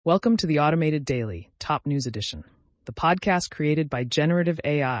Welcome to the Automated Daily, Top News Edition, the podcast created by Generative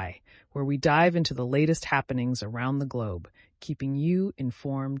AI, where we dive into the latest happenings around the globe, keeping you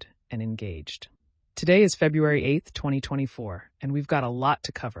informed and engaged. Today is February 8th, 2024, and we've got a lot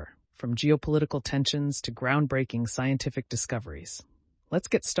to cover, from geopolitical tensions to groundbreaking scientific discoveries. Let's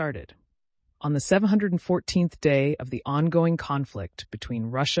get started. On the 714th day of the ongoing conflict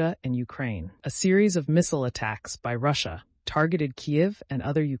between Russia and Ukraine, a series of missile attacks by Russia targeted Kyiv and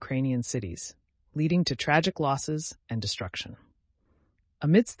other Ukrainian cities, leading to tragic losses and destruction.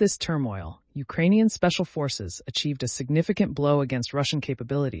 Amidst this turmoil, Ukrainian special forces achieved a significant blow against Russian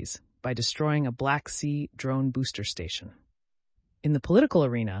capabilities by destroying a Black Sea drone booster station. In the political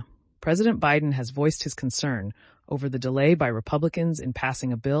arena, President Biden has voiced his concern over the delay by Republicans in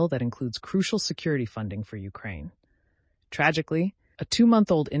passing a bill that includes crucial security funding for Ukraine. Tragically, a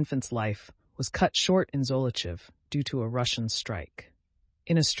 2-month-old infant's life was cut short in Zolochiv due to a Russian strike.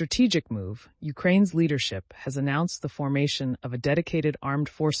 In a strategic move, Ukraine's leadership has announced the formation of a dedicated armed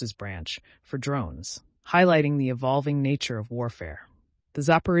forces branch for drones, highlighting the evolving nature of warfare. The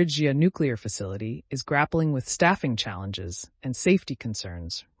Zaporizhzhia nuclear facility is grappling with staffing challenges and safety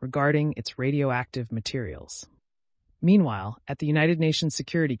concerns regarding its radioactive materials. Meanwhile, at the United Nations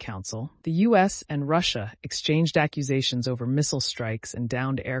Security Council, the U.S. and Russia exchanged accusations over missile strikes and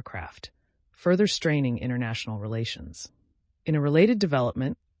downed aircraft, further straining international relations. In a related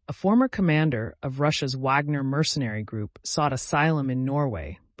development, a former commander of Russia's Wagner mercenary group sought asylum in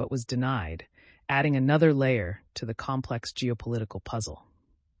Norway but was denied, adding another layer to the complex geopolitical puzzle.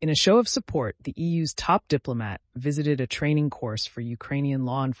 In a show of support, the EU's top diplomat visited a training course for Ukrainian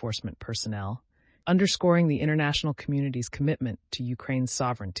law enforcement personnel, underscoring the international community's commitment to Ukraine's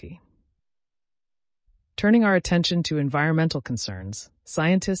sovereignty. Turning our attention to environmental concerns,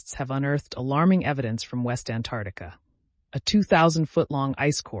 scientists have unearthed alarming evidence from West Antarctica. A 2,000-foot-long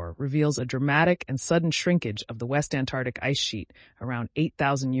ice core reveals a dramatic and sudden shrinkage of the West Antarctic ice sheet around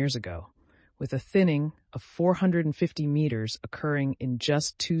 8,000 years ago, with a thinning of 450 meters occurring in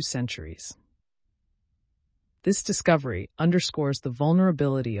just 2 centuries. This discovery underscores the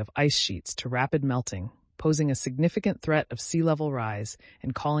vulnerability of ice sheets to rapid melting, posing a significant threat of sea level rise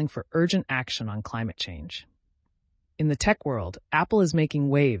and calling for urgent action on climate change. In the tech world, Apple is making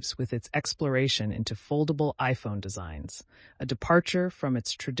waves with its exploration into foldable iPhone designs, a departure from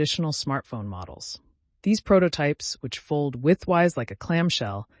its traditional smartphone models. These prototypes, which fold widthwise like a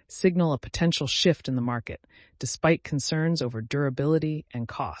clamshell, signal a potential shift in the market, despite concerns over durability and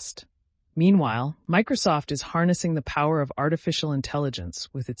cost. Meanwhile, Microsoft is harnessing the power of artificial intelligence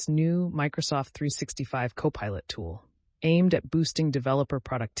with its new Microsoft 365 Copilot tool, aimed at boosting developer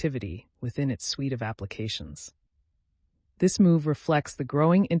productivity within its suite of applications. This move reflects the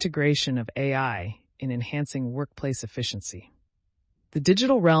growing integration of AI in enhancing workplace efficiency. The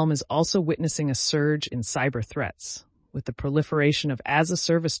digital realm is also witnessing a surge in cyber threats, with the proliferation of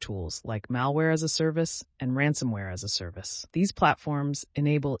as-a-service tools like malware as a service and ransomware as a service. These platforms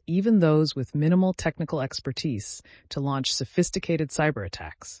enable even those with minimal technical expertise to launch sophisticated cyber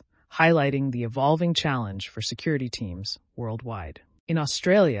attacks, highlighting the evolving challenge for security teams worldwide. In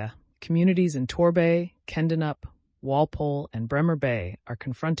Australia, communities in Torbay, Kendanup, Walpole, and Bremer Bay are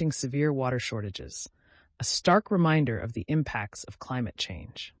confronting severe water shortages, a stark reminder of the impacts of climate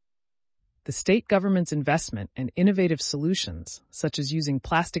change. The state government's investment and innovative solutions, such as using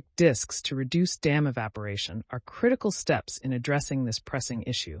plastic discs to reduce dam evaporation, are critical steps in addressing this pressing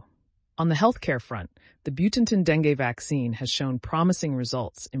issue. On the healthcare front, the Butantan dengue vaccine has shown promising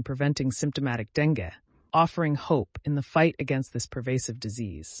results in preventing symptomatic dengue, offering hope in the fight against this pervasive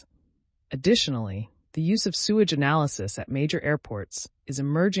disease. Additionally, the use of sewage analysis at major airports is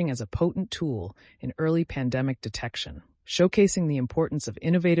emerging as a potent tool in early pandemic detection, showcasing the importance of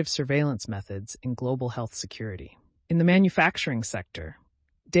innovative surveillance methods in global health security. In the manufacturing sector,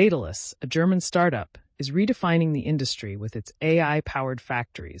 Daedalus, a German startup, is redefining the industry with its AI-powered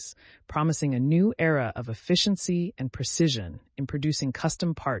factories, promising a new era of efficiency and precision in producing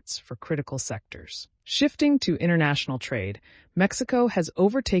custom parts for critical sectors. Shifting to international trade, Mexico has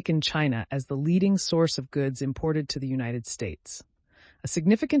overtaken China as the leading source of goods imported to the United States, a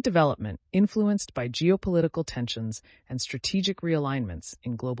significant development influenced by geopolitical tensions and strategic realignments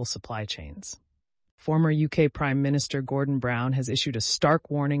in global supply chains. Former UK Prime Minister Gordon Brown has issued a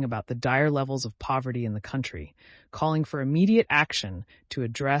stark warning about the dire levels of poverty in the country, calling for immediate action to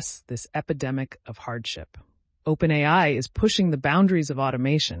address this epidemic of hardship. OpenAI is pushing the boundaries of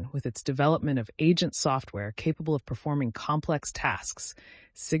automation with its development of agent software capable of performing complex tasks,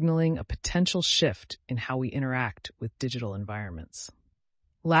 signaling a potential shift in how we interact with digital environments.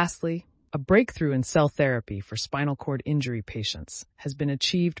 Lastly, A breakthrough in cell therapy for spinal cord injury patients has been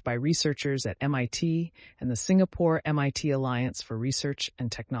achieved by researchers at MIT and the Singapore-MIT Alliance for Research and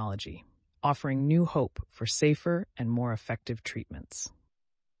Technology, offering new hope for safer and more effective treatments.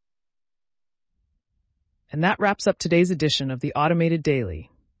 And that wraps up today's edition of the Automated Daily,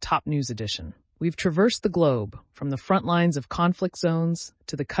 Top News Edition. We've traversed the globe, from the front lines of conflict zones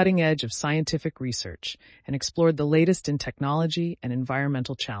to the cutting edge of scientific research, and explored the latest in technology and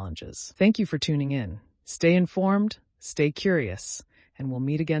environmental challenges. Thank you for tuning in. Stay informed, stay curious, and we'll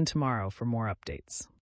meet again tomorrow for more updates.